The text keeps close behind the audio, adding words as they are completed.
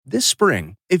This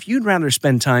spring, if you'd rather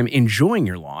spend time enjoying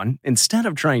your lawn instead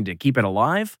of trying to keep it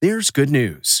alive, there's good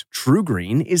news.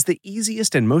 TruGreen is the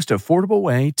easiest and most affordable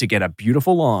way to get a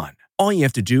beautiful lawn. All you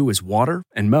have to do is water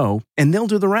and mow, and they'll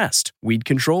do the rest. Weed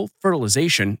control,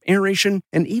 fertilization, aeration,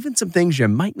 and even some things you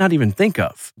might not even think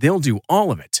of. They'll do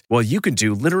all of it, while you can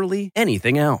do literally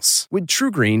anything else. With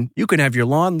TruGreen, you can have your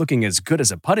lawn looking as good as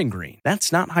a putting green.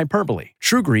 That's not hyperbole.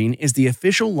 TruGreen is the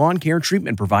official lawn care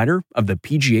treatment provider of the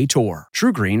PGA Tour.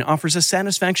 TruGreen offers a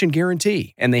satisfaction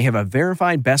guarantee, and they have a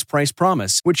verified best price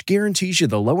promise, which guarantees you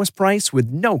the lowest price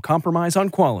with no compromise on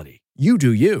quality. You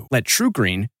do you. Let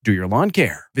TruGreen do your lawn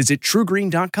care. Visit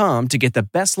TruGreen.com to get the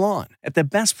best lawn at the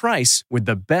best price with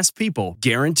the best people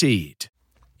guaranteed.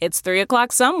 It's 3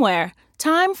 o'clock somewhere.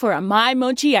 Time for a My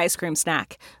Mochi ice cream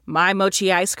snack. My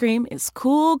Mochi ice cream is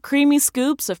cool, creamy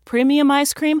scoops of premium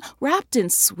ice cream wrapped in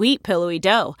sweet, pillowy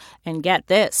dough. And get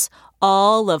this,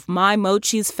 all of My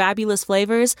Mochi's fabulous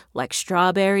flavors, like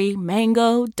strawberry,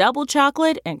 mango, double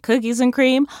chocolate, and cookies and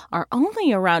cream, are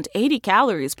only around 80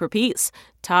 calories per piece.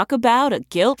 Talk about a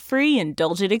guilt-free,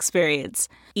 indulgent experience.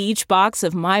 Each box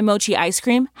of My Mochi ice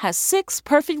cream has 6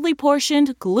 perfectly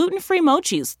portioned, gluten-free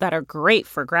mochis that are great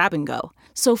for grab and go.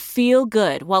 So feel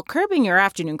good while curbing your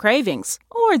afternoon cravings,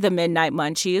 or the midnight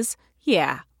munchies.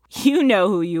 Yeah, you know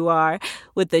who you are,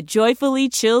 with the joyfully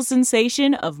chill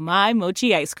sensation of My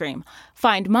Mochi ice cream.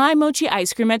 Find My Mochi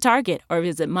ice cream at Target or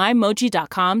visit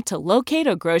MyMochi.com to locate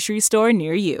a grocery store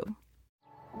near you.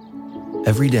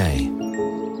 Every day,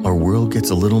 our world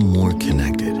gets a little more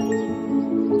connected,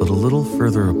 but a little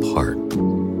further apart.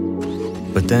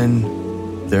 But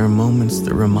then, there are moments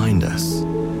that remind us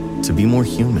to be more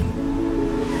human.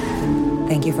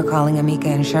 Thank you for calling Amica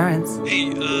Insurance. Hey,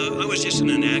 I was just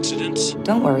in an accident.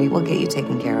 Don't worry, we'll get you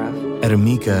taken care of. At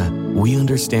Amica, we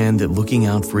understand that looking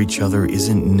out for each other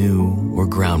isn't new or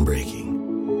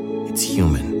groundbreaking. It's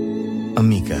human.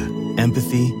 Amica,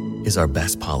 empathy is our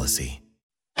best policy.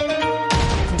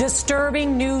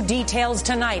 Disturbing new details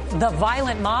tonight. The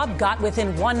violent mob got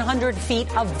within 100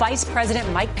 feet of Vice President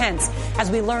Mike Pence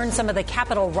as we learned some of the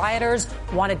Capitol rioters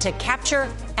wanted to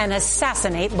capture and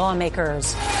assassinate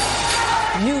lawmakers.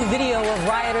 New video of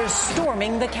rioters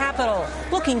storming the Capitol,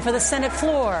 looking for the Senate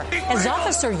floor, as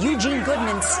Officer Eugene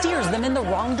Goodman steers them in the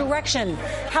wrong direction.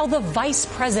 How the vice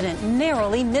president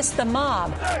narrowly missed the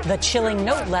mob. The chilling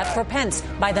note left for Pence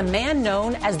by the man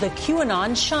known as the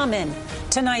QAnon shaman.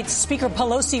 Tonight, Speaker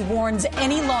Pelosi warns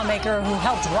any lawmaker who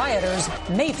helped rioters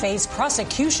may face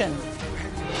prosecution.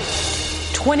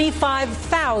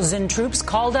 25,000 troops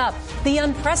called up, the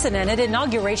unprecedented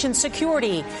inauguration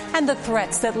security, and the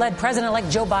threats that led President-elect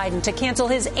Joe Biden to cancel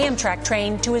his Amtrak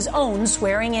train to his own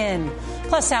swearing in.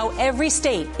 Plus how every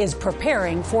state is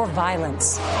preparing for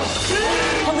violence.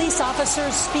 Police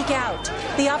officers speak out.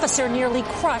 The officer nearly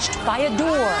crushed by a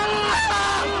door.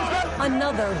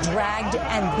 Another dragged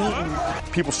and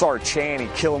beaten. People started chanting,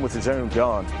 kill him with his own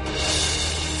gun.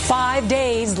 5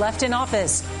 days left in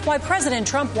office. Why President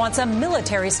Trump wants a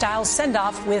military-style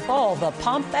send-off with all the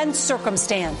pomp and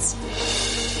circumstance.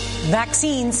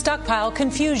 Vaccine stockpile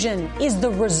confusion. Is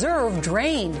the reserve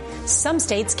drained? Some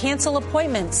states cancel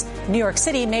appointments. New York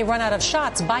City may run out of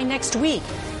shots by next week.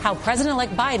 How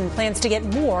President-elect Biden plans to get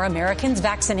more Americans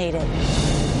vaccinated.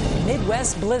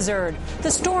 Midwest blizzard.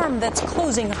 The storm that's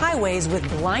closing highways with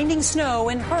blinding snow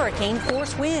and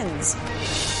hurricane-force winds.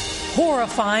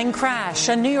 Horrifying crash.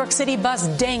 A New York City bus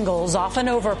dangles off an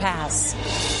overpass.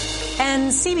 And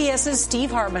CBS's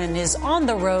Steve Hartman is on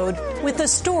the road with the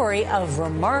story of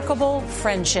remarkable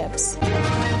friendships.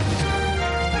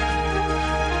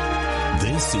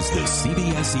 This is the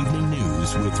CBS Evening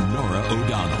News with Norah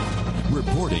O'Donnell,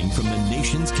 reporting from the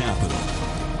nation's capital.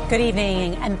 Good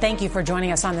evening, and thank you for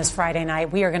joining us on this Friday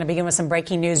night. We are going to begin with some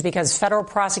breaking news because federal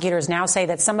prosecutors now say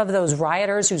that some of those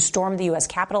rioters who stormed the U.S.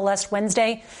 Capitol last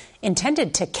Wednesday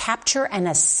intended to capture and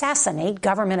assassinate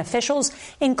government officials,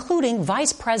 including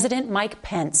Vice President Mike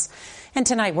Pence. And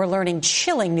tonight, we're learning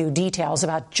chilling new details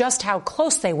about just how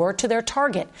close they were to their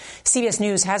target. CBS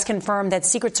News has confirmed that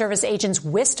Secret Service agents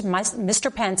whisked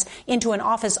Mr. Pence into an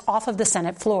office off of the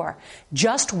Senate floor,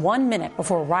 just 1 minute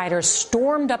before rioters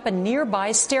stormed up a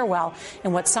nearby stairwell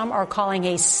in what some are calling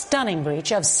a stunning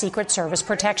breach of Secret Service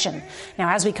protection.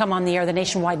 Now, as we come on the air, the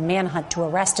nationwide manhunt to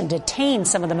arrest and detain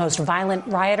some of the most violent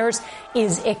rioters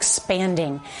is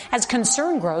expanding, as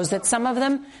concern grows that some of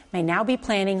them may now be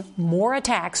planning more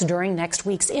attacks during next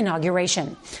week's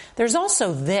inauguration. There's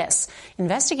also this.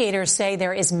 Investigators say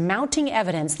there is mounting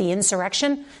evidence the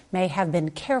insurrection may have been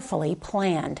carefully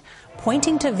planned,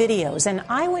 pointing to videos and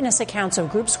eyewitness accounts of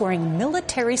groups wearing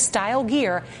military-style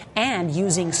gear and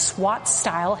using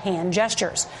SWAT-style hand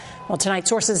gestures. Well, tonight,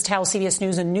 sources tell CBS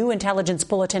News a new intelligence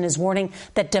bulletin is warning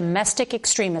that domestic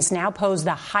extremists now pose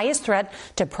the highest threat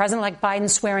to President-elect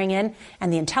Biden's swearing in,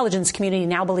 and the intelligence community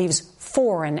now believes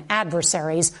foreign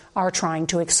adversaries are trying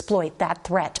to exploit that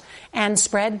threat and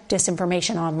spread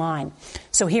disinformation online.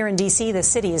 So here in D.C., the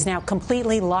city is now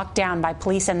completely locked down by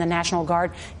police and the National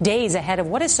Guard, days ahead of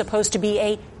what is supposed to be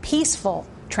a peaceful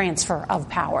transfer of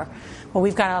power. Well,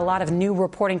 we've got a lot of new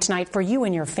reporting tonight for you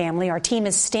and your family. Our team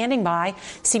is standing by.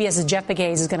 CBS's Jeff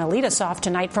Pegues is going to lead us off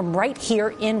tonight from right here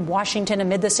in Washington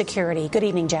amid the security. Good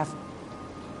evening, Jeff.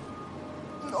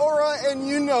 Nora, and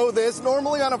you know this,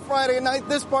 normally on a Friday night,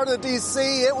 this part of the D.C.,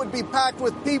 it would be packed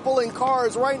with people in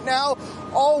cars. Right now,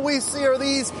 all we see are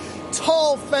these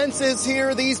tall fences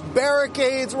here, these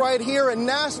barricades right here, and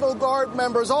National Guard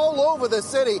members all over the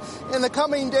city. In the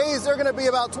coming days, they're going to be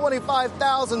about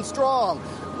 25,000 strong.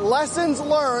 Lessons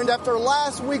learned after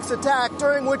last week's attack,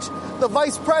 during which the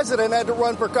vice president had to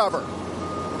run for cover.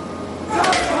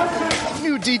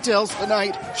 New details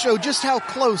tonight show just how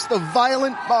close the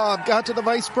violent mob got to the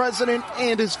vice president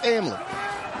and his family.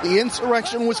 The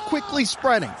insurrection was quickly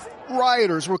spreading.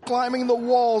 Rioters were climbing the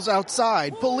walls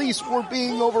outside. Police were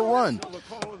being overrun.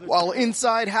 While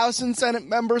inside, House and Senate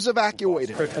members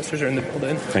evacuated. Protesters are in the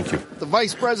building. Thank you. The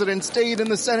vice president stayed in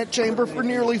the Senate chamber for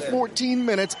nearly 14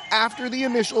 minutes after the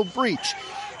initial breach,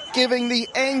 giving the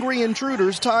angry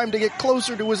intruders time to get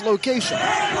closer to his location.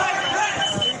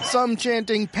 Some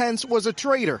chanting Pence was a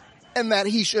traitor and that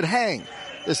he should hang.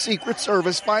 The Secret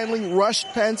Service finally rushed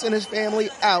Pence and his family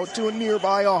out to a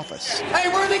nearby office. Hey,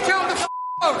 where are they killing the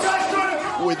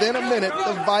Within a minute,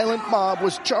 the violent mob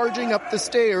was charging up the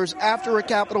stairs after a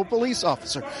Capitol Police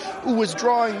officer who was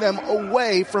drawing them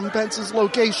away from Pence's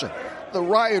location. The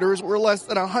rioters were less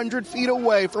than 100 feet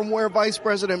away from where Vice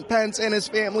President Pence and his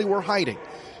family were hiding.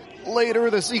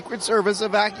 Later, the Secret Service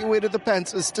evacuated the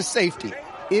Pences to safety.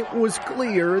 It was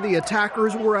clear the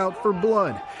attackers were out for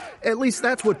blood. At least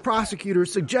that's what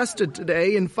prosecutors suggested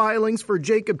today in filings for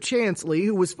Jacob Chansley,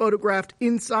 who was photographed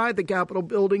inside the Capitol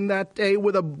building that day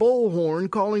with a bullhorn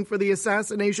calling for the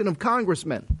assassination of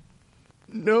congressmen.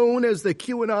 Known as the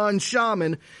QAnon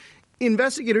shaman,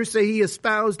 investigators say he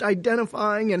espoused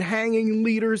identifying and hanging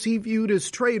leaders he viewed as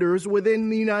traitors within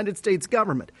the United States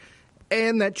government,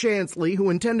 and that Chansley, who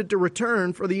intended to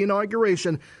return for the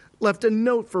inauguration, left a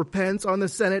note for Pence on the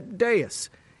Senate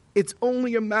dais. It's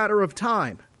only a matter of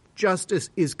time. Justice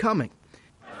is coming.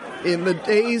 In the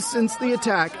days since the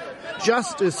attack,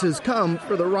 justice has come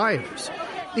for the rioters.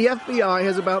 The FBI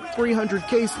has about 300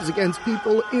 cases against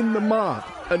people in the mob,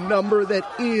 a number that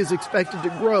is expected to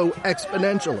grow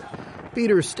exponentially.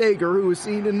 Peter Stager, who is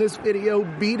seen in this video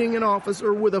beating an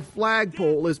officer with a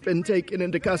flagpole, has been taken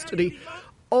into custody.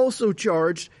 Also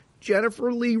charged,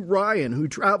 Jennifer Lee Ryan, who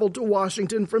traveled to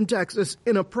Washington from Texas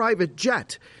in a private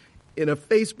jet. In a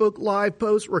Facebook Live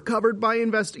post recovered by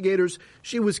investigators,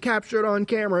 she was captured on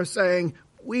camera saying,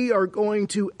 "We are going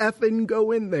to effing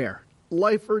go in there.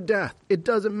 Life or death, it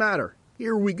doesn't matter.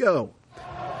 Here we go."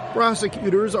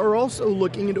 Prosecutors are also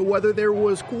looking into whether there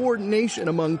was coordination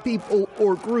among people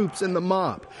or groups in the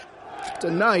mob.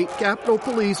 Tonight, Capitol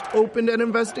Police opened an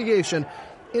investigation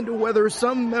into whether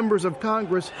some members of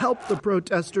Congress helped the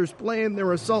protesters plan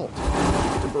their assault.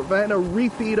 To prevent a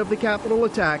repeat of the Capitol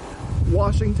attack,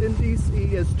 Washington, D.C.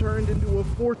 has turned into a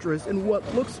fortress in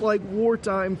what looks like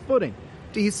wartime footing.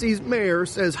 D.C.'s mayor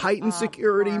says heightened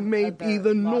security may be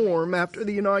the norm after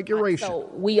the inauguration. So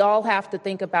we all have to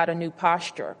think about a new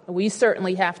posture. We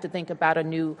certainly have to think about a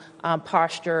new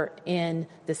posture in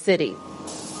the city.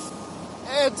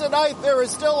 And tonight there is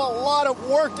still a lot of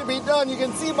work to be done. You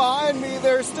can see behind me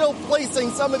they're still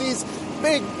placing some of these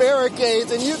big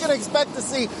barricades, and you can expect to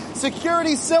see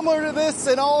security similar to this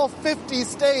in all 50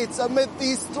 states amid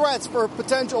these threats for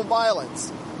potential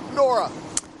violence. Nora.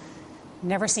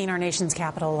 Never seen our nation's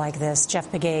capital like this.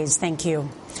 Jeff Pegues, thank you.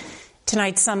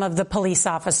 Tonight, some of the police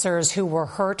officers who were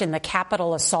hurt in the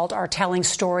Capitol assault are telling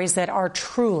stories that are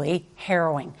truly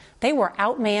harrowing. They were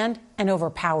outmanned and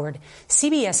overpowered.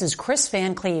 CBS's Chris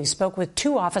Van Cleve spoke with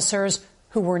two officers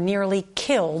who were nearly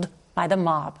killed by the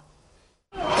mob.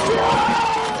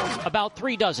 About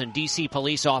 36 D.C.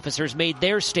 police officers made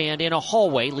their stand in a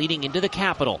hallway leading into the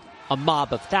Capitol. A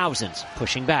mob of thousands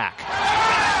pushing back.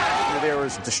 There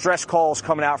was distress calls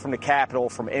coming out from the Capitol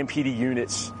from MPD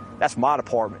units. That's my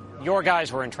department. Your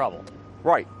guys were in trouble.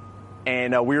 Right.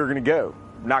 And we were going to go.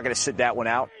 I'm not going to sit that one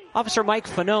out. Officer Mike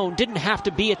Fanone didn't have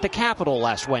to be at the Capitol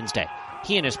last Wednesday.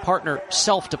 He and his partner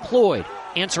self-deployed,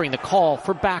 answering the call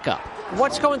for backup.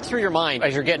 What's going through your mind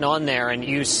as you're getting on there and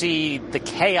you see the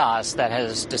chaos that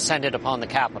has descended upon the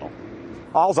Capitol?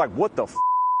 I was like, what the f***?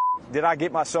 did I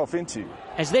get myself into?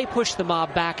 As they pushed the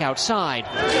mob back outside,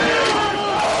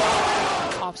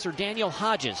 Officer Daniel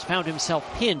Hodges found himself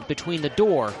pinned between the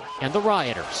door and the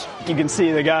rioters. You can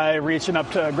see the guy reaching up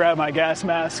to grab my gas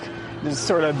mask, just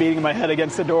sort of beating my head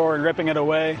against the door and ripping it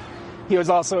away. He was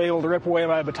also able to rip away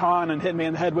my baton and hit me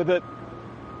in the head with it.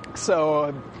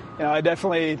 So, I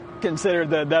definitely considered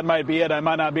that might be it. I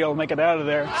might not be able to make it out of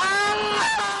there.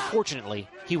 Fortunately,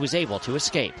 he was able to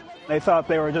escape. They thought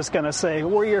they were just going to say,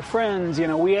 we're your friends,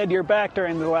 we had your back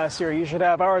during the last year, you should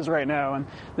have ours right now. And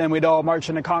then we'd all march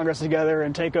into Congress together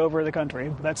and take over the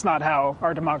country. That's not how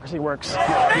our democracy works.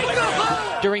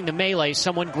 During the melee,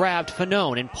 someone grabbed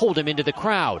Fanone and pulled him into the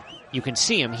crowd. You can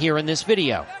see him here in this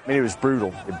video. It was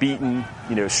brutal. Beaten,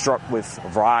 struck with a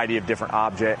variety of different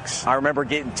objects. I remember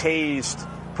getting tased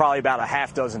probably about a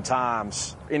half dozen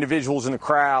times. Individuals in the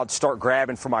crowd start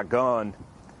grabbing for my gun.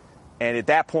 And at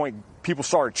that point, people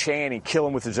started chanting, kill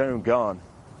him with his own gun.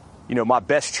 My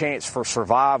best chance for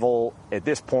survival at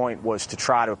this point was to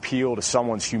try to appeal to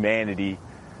someone's humanity.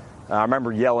 I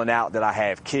remember yelling out that I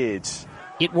have kids.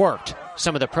 It worked.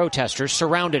 Some of the protesters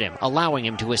surrounded him, allowing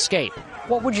him to escape.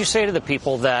 What would you say to the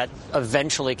people that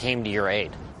eventually came to your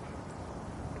aid?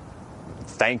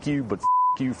 Thank you, but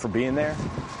you for being there.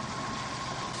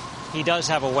 He does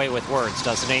have a way with words,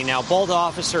 doesn't he? Now, both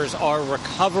officers are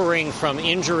recovering from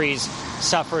injuries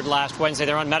suffered last Wednesday.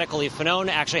 They're on medical leave. Fanone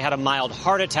actually had a mild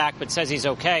heart attack, but says he's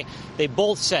okay. They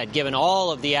both said, given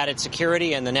all of the added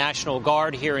security and the National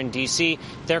Guard here in D.C.,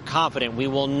 they're confident we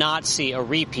will not see a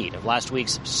repeat of last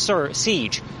week's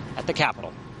siege at the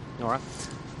Capitol. Nora?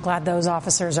 Glad those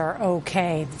officers are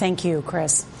okay. Thank you,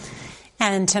 Chris.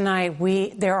 And tonight,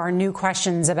 there are new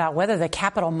questions about whether the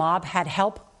Capitol mob had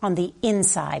help on the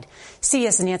inside.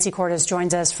 CBS's Nancy Cordes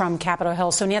joins us from Capitol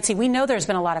Hill. So, Nancy, we know there's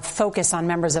been a lot of focus on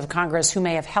members of Congress who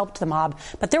may have helped the mob,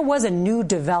 but there was a new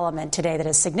development today that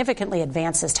has significantly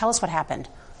advanced this. Tell us what happened.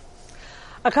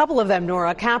 A couple of them,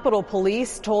 Nora. Capitol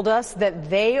Police told us that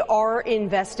they are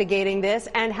investigating this,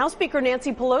 and House Speaker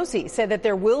Nancy Pelosi said that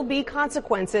there will be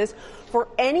consequences for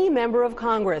any member of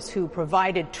Congress who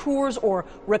provided tours or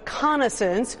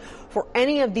reconnaissance for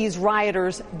any of these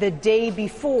rioters the day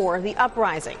before the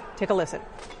uprising. Take a listen.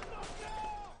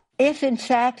 If, in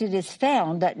fact, it is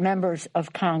found that members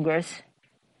of Congress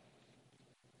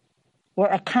were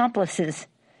accomplices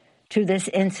to this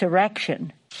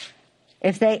insurrection,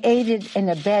 if they aided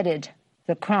and abetted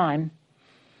the crime,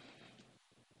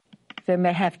 there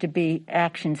may have to be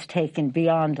actions taken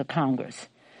beyond the Congress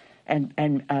and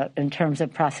in terms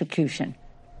of prosecution.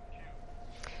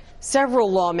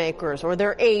 Several lawmakers or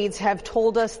their aides have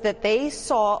told us that they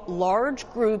saw large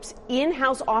groups in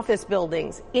House office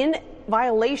buildings in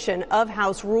violation of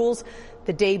House rules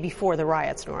the day before the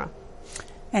riots, Nora.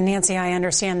 And Nancy, I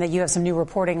understand that you have some new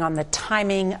reporting on the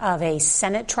timing of a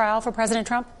Senate trial for President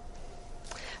Trump.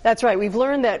 That's right. We've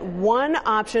learned that one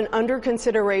option under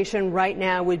consideration right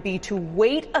now would be to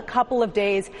wait a couple of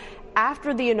days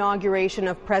after the inauguration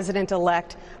of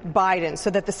President-elect Biden so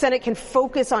that the Senate can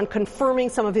focus on confirming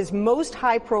some of his most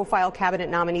high-profile cabinet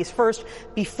nominees first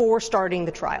before starting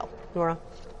the trial. Nora?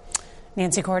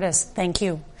 Nancy Cordes, thank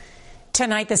you.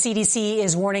 Tonight, the CDC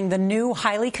is warning the new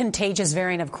highly contagious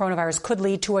variant of coronavirus could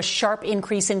lead to a sharp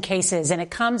increase in cases, and it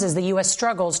comes as the U.S.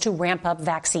 struggles to ramp up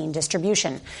vaccine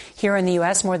distribution. Here in the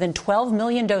U.S., more than 12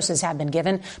 million doses have been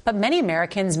given, but many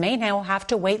Americans may now have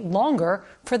to wait longer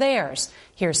for theirs.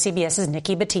 Here's CBS's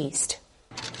Nikki Battiste.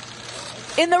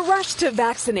 In the rush to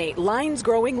vaccinate, lines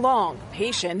growing long,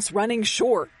 patients running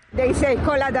short. They say,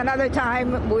 call out another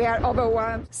time. We are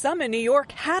overwhelmed. Some in New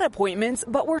York had appointments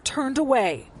but were turned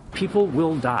away. People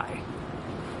will die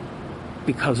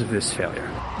because of this failure.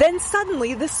 Then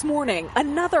suddenly this morning,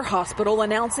 another hospital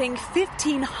announcing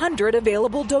 1,500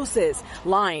 available doses.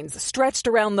 Lines stretched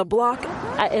around the block.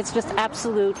 It's just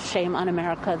absolute shame on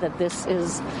America that this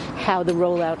is how the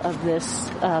rollout of this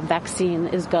vaccine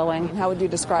is going. How would you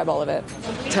describe all of it?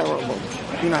 Terrible.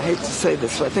 I hate to say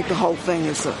this, but I think the whole thing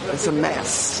is a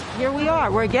mess. Here we are.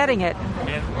 We're getting it.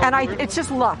 And it's just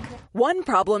luck. One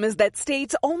problem is that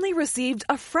states only received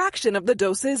a fraction of the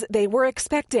doses they were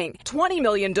expecting. 20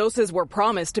 million doses were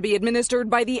promised to be administered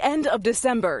by the end of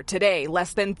December. Today,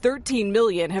 less than 13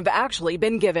 million have actually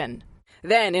been given.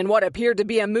 Then, in what appeared to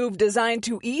be a move designed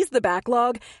to ease the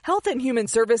backlog, Health and Human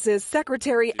Services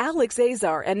Secretary Alex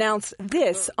Azar announced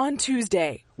this on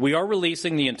Tuesday. We are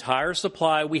releasing the entire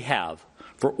supply we have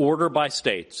for order by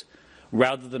states,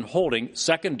 rather than holding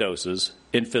second doses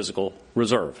in physical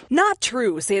reserve. Not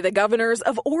true, say the governors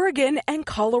of Oregon and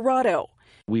Colorado.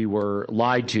 We were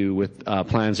lied to with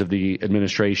plans of the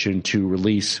administration to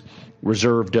release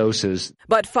reserve doses.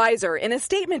 But Pfizer, in a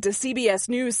statement to CBS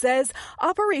News, says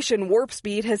Operation Warp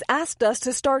Speed has asked us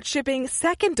to start shipping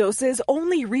second doses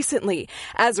only recently.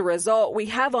 As a result, we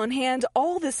have on hand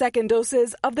all the second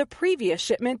doses of the previous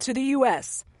shipment to the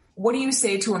U.S. What do you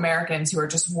say to Americans who are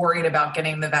just worried about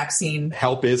getting the vaccine?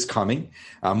 Help is coming.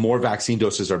 More vaccine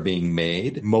doses are being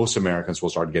made. Most Americans will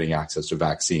start getting access to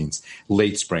vaccines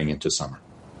late spring into summer.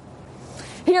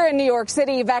 Here in New York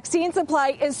City, vaccine supply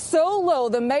is so low,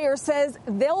 the mayor says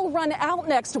they'll run out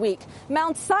next week.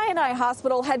 Mount Sinai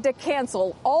Hospital had to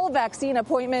cancel all vaccine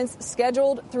appointments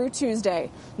scheduled through Tuesday.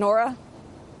 Nora?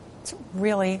 It's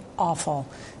really awful.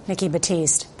 Nikki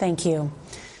Battiste, thank you.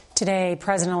 Today,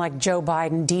 President-elect Joe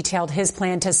Biden detailed his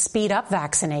plan to speed up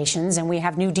vaccinations, and we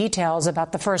have new details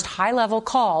about the first high-level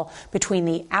call between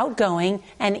the outgoing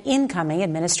and incoming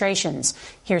administrations.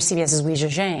 Here's CBS's Weijia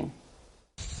Zhang.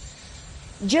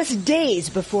 Just days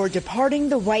before departing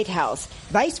the White House,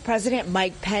 Vice President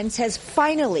Mike Pence has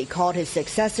finally called his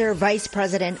successor, Vice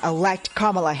President-elect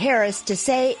Kamala Harris, to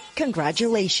say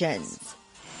congratulations.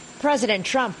 President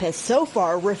Trump has so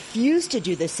far refused to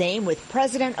do the same with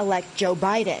President-elect Joe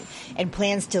Biden and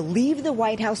plans to leave the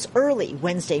White House early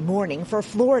Wednesday morning for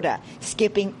Florida,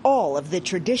 skipping all of the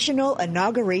traditional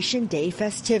Inauguration Day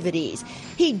festivities.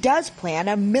 He does plan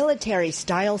a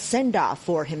military-style send-off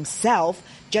for himself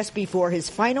just before his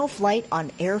final flight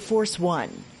on Air Force One.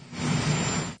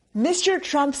 Mr.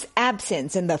 Trump's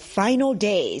absence in the final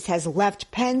days has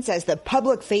left Pence as the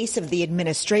public face of the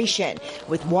administration,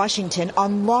 with Washington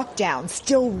on lockdown,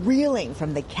 still reeling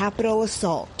from the Capitol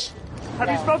assault. Have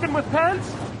you spoken with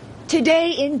Pence?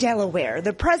 Today in Delaware,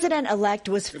 the president-elect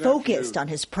was focused on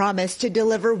his promise to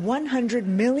deliver 100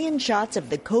 million shots of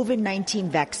the COVID-19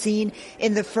 vaccine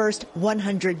in the first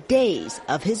 100 days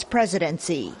of his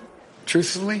presidency.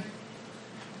 Truthfully,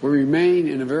 we remain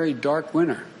in a very dark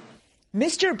winter.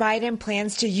 Mr. Biden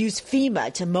plans to use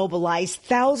FEMA to mobilize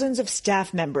thousands of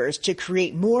staff members to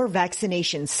create more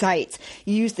vaccination sites,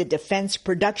 use the Defense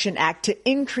Production Act to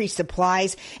increase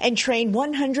supplies, and train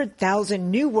 100,000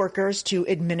 new workers to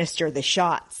administer the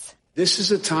shots. This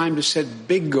is a time to set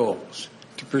big goals,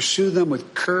 to pursue them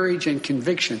with courage and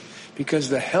conviction, because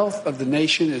the health of the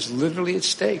nation is literally at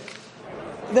stake.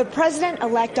 The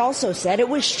president-elect also said it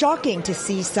was shocking to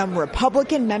see some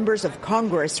Republican members of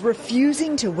Congress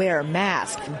refusing to wear a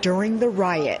mask during the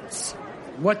riots.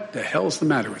 What the hell's the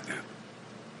matter with them?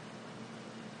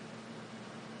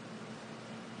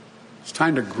 It's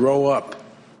time to grow up.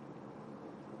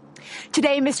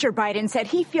 Today, Mr. Biden said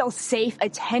he feels safe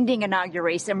attending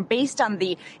inauguration based on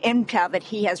the intel that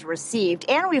he has received.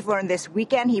 And we've learned this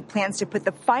weekend he plans to put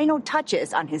the final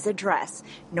touches on his address.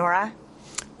 Nora?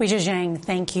 Weijia Zhang,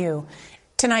 thank you.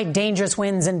 Tonight, dangerous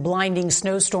winds and blinding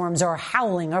snowstorms are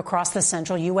howling across the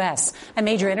central U.S. A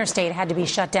major interstate had to be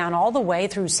shut down all the way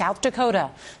through South Dakota.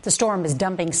 The storm is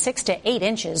dumping 6 to 8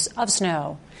 inches of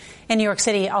snow. In New York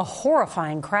City, a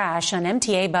horrifying crash. An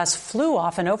MTA bus flew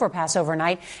off an overpass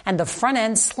overnight, and the front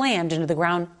end slammed into the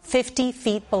ground 50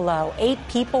 feet below. 8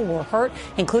 people were hurt,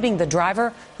 including the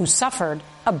driver, who suffered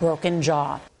a broken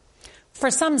jaw. For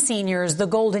some seniors, the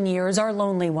golden years are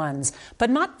lonely ones,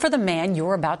 but not for the man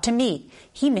you're about to meet.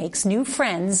 He makes new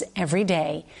friends every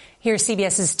day. Here's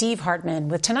CBS's Steve Hartman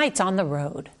with tonight's On the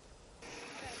Road.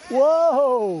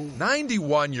 Whoa!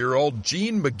 91-year-old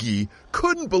Gene McGee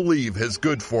couldn't believe his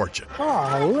good fortune.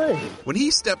 Golly. When he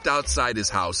stepped outside his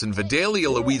house in Vidalia,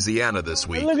 Louisiana this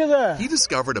week, look at that. He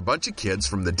discovered a bunch of kids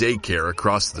from the daycare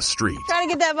across the street. Trying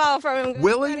to get that ball from him.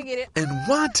 Willing and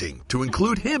wanting to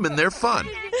include him in their fun.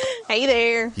 Hey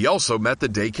there. He also met the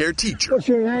daycare teacher. What's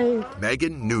your name?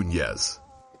 Megan Nunez.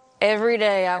 Every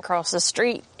day I cross the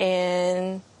street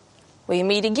and we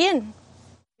meet again.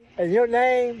 And your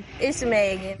name? It's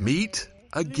Megan. Meet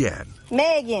again.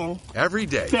 Megan. Every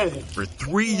day for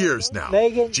 3 years now,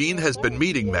 Megan. Gene has been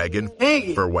meeting Megan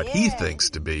for what he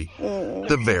thinks to be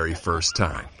the very first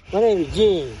time. My name is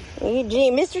Gene. You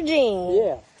Gene, Mr. Gene.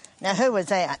 Yeah. Now who was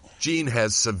that? Gene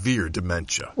has severe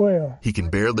dementia. Well, He can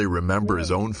barely remember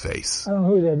his own face. I don't know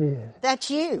who that is.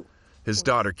 That's you. His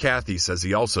daughter Kathy says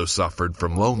he also suffered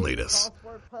from loneliness.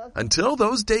 Until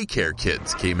those daycare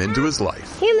kids came into his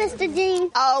life. Here, Mr. Gene.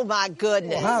 Oh, my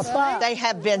goodness. High five. They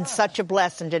have been such a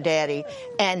blessing to Daddy,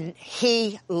 and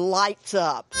he lights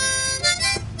up.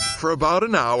 For about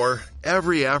an hour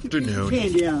every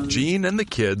afternoon, Gene and the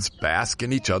kids bask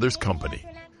in each other's company.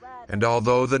 And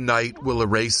although the night will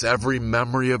erase every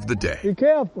memory of the day, Be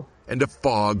careful. and a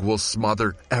fog will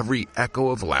smother every echo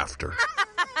of laughter,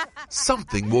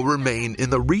 something will remain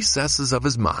in the recesses of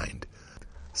his mind.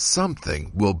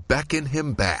 Something will beckon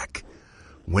him back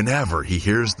whenever he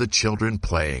hears the children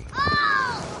playing.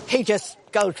 He just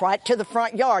goes right to the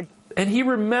front yard. And he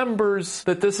remembers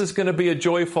that this is going to be a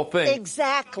joyful thing.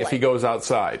 Exactly. If he goes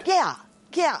outside. Yeah.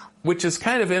 Which is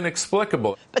kind of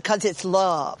inexplicable. Because it's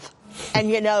love. And,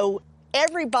 you know,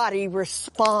 everybody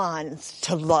responds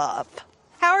to love.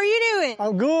 How are you doing?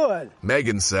 I'm good.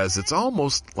 Megan says it's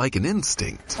almost like an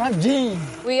instinct. I'm Gene.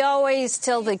 We always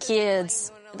tell the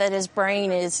kids that his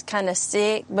brain is kind of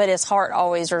sick, but his heart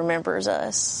always remembers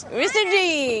us. Mr.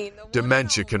 Gene!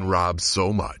 Dementia can rob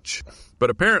so much. But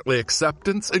apparently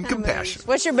acceptance and compassion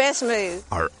What's your best move?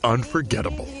 are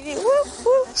unforgettable.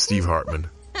 Steve Hartman,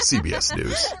 CBS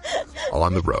News.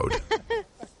 On the road.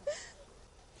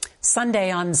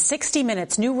 Sunday on 60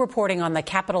 Minutes, new reporting on the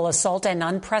Capitol assault and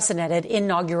unprecedented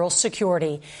inaugural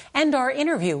security. And our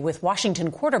interview with Washington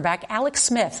quarterback Alex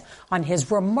Smith on his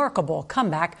remarkable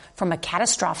comeback from a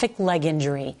catastrophic leg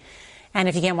injury. And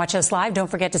if you can't watch us live, don't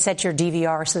forget to set your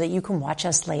DVR so that you can watch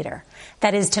us later.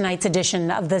 That is tonight's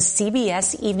edition of the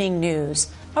CBS Evening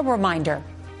News. A reminder,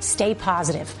 stay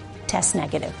positive, test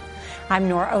negative. I'm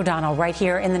Norah O'Donnell right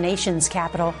here in the nation's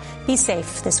capital. Be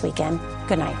safe this weekend.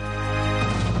 Good night.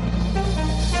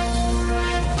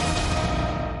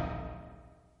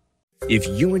 If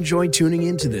you enjoy tuning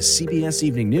in to the CBS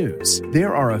Evening News,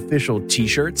 there are official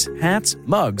t-shirts, hats,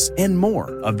 mugs, and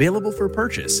more available for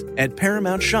purchase at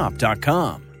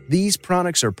ParamountShop.com. These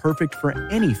products are perfect for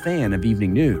any fan of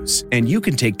evening news, and you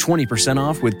can take 20%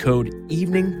 off with code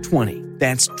EVENING20.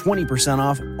 That's 20%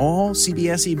 off all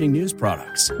CBS Evening News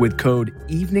products with code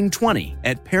EVENING20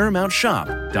 at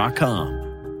ParamountShop.com.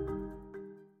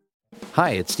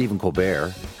 Hi, it's Stephen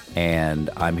Colbert, and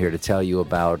I'm here to tell you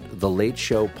about The Late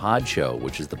Show Pod Show,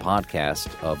 which is the podcast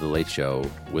of The Late Show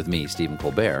with me, Stephen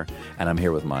Colbert, and I'm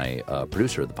here with my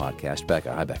producer of the podcast,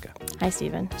 Becca. Hi, Becca. Hi,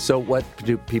 Stephen. So what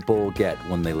do people get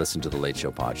when they listen to The Late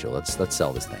Show Pod Show? Let's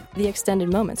sell this thing. The extended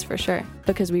moments, for sure,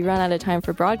 because we run out of time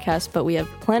for broadcast, but we have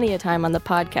plenty of time on the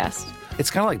podcast. It's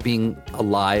kind of like being a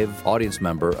live audience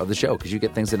member of the show because you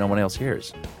get things that no one else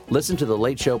hears. Listen to The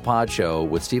Late Show Pod Show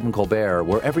with Stephen Colbert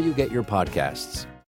wherever you get your podcasts.